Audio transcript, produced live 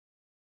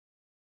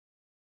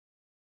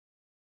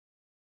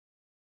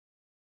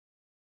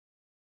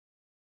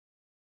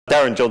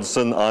Darren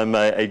Johnson, I'm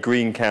a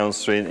Green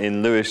councillor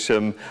in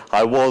Lewisham.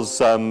 I was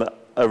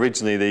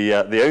originally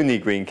the only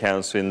Green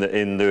councillor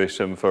in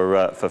Lewisham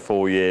for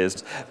 4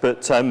 years,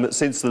 but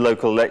since the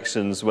local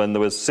elections, when there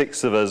was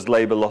 6 of us,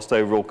 Labour lost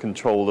overall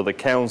control of the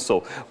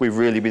council, we've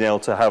really been able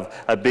to have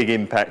a big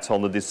impact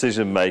on the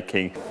decision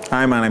making.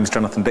 Hi, my name is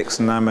Jonathan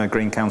Dixon. I'm a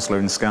Green councillor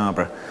in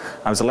Scarborough.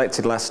 I was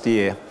elected last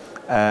year,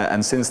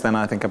 and since then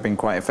I think I've been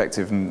quite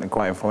effective and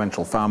quite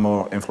influential, far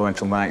more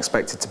influential than I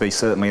expected to be,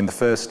 certainly in the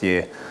first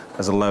year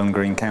as a lone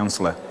Green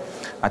councillor.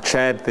 I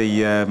chaired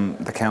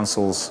the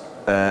council's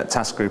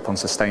task group on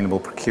sustainable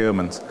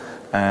procurement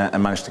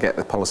and managed to get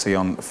the policy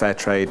on fair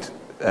trade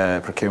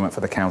procurement for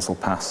the council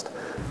passed.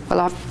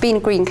 Well, I've been a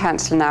Green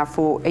councillor now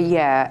for a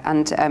year,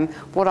 and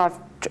what I've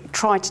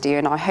tried to do,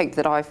 and I hope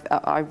that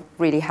I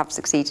really have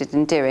succeeded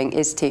in doing,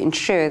 is to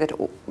ensure that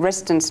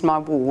residents in my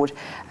ward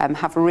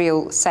have a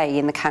real say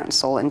in the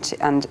council, and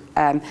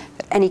that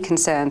any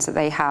concerns that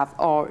they have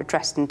are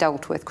addressed and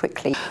dealt with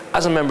quickly.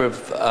 As a member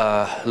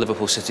of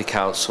Liverpool City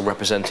Council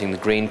representing the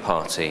Green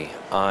Party,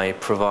 I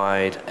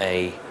provide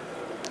a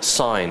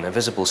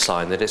visible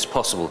sign that it's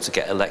possible to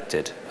get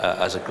elected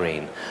as a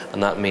Green,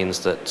 and that means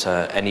that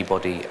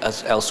anybody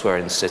elsewhere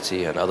in the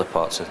city and other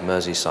parts of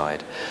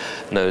Merseyside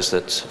knows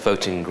that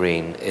voting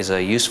Green is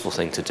a useful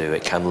thing to do.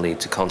 It can lead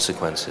to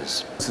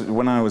consequences.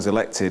 When I was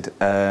elected,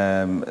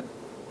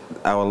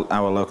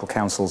 our local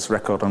council's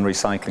record on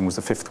recycling was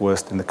the 5th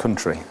worst in the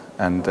country,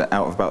 and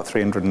out of about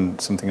 300 and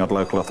something odd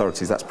local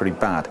authorities, that's pretty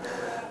bad.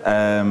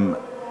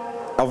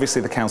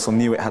 Obviously the council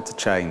knew it had to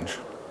change.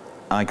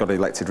 I got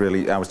elected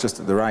really, I was just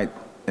in the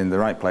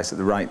right place at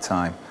the right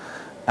time,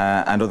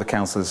 and other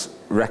councillors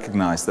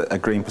recognised that a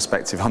Green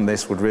perspective on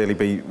this would really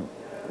be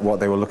what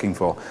they were looking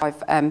for.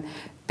 I've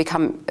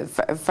become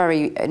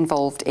very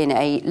involved in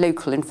a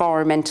local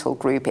environmental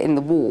group in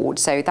the ward,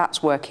 so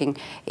that's working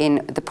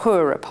in the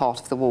poorer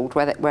part of the ward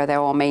where there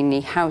are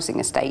mainly housing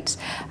estates,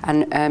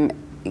 and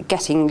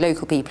getting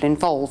local people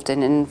involved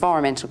in an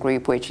environmental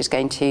group which is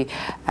going to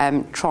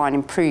try and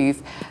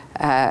improve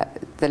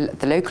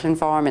the local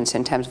environments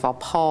in terms of our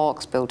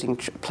parks,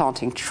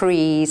 planting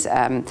trees,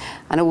 and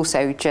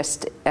also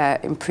just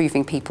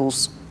improving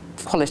people's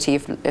quality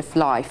of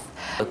life.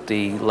 At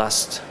the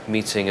last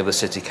meeting of the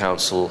City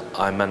Council,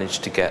 I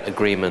managed to get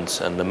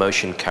agreement and a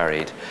motion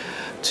carried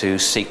to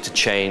seek to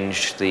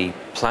change the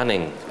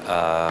planning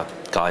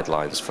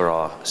guidelines for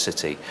our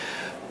city,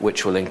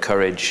 which will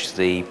encourage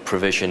the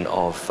provision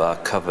of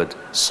covered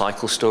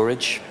cycle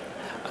storage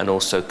and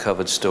also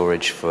covered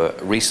storage for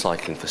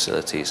recycling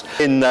facilities.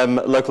 In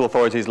local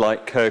authorities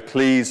like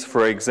Kirklees,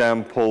 for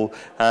example,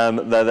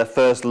 they're the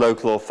first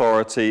local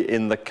authority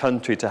in the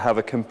country to have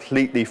a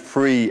completely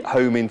free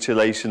home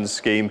insulation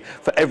scheme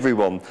for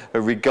everyone,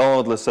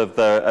 regardless of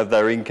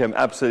their income.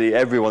 Absolutely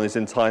everyone is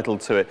entitled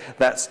to it.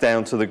 That's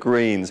down to the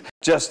Greens.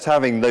 Just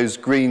having those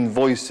Green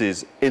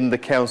voices in the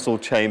council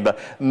chamber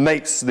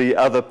makes the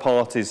other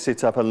parties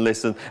sit up and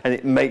listen, and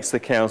it makes the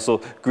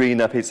council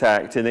green up its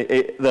act. And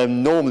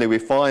then normally we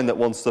find that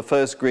once the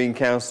first Green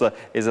councillor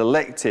is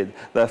elected,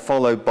 they're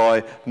followed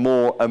by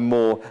more and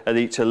more at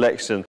each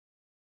election.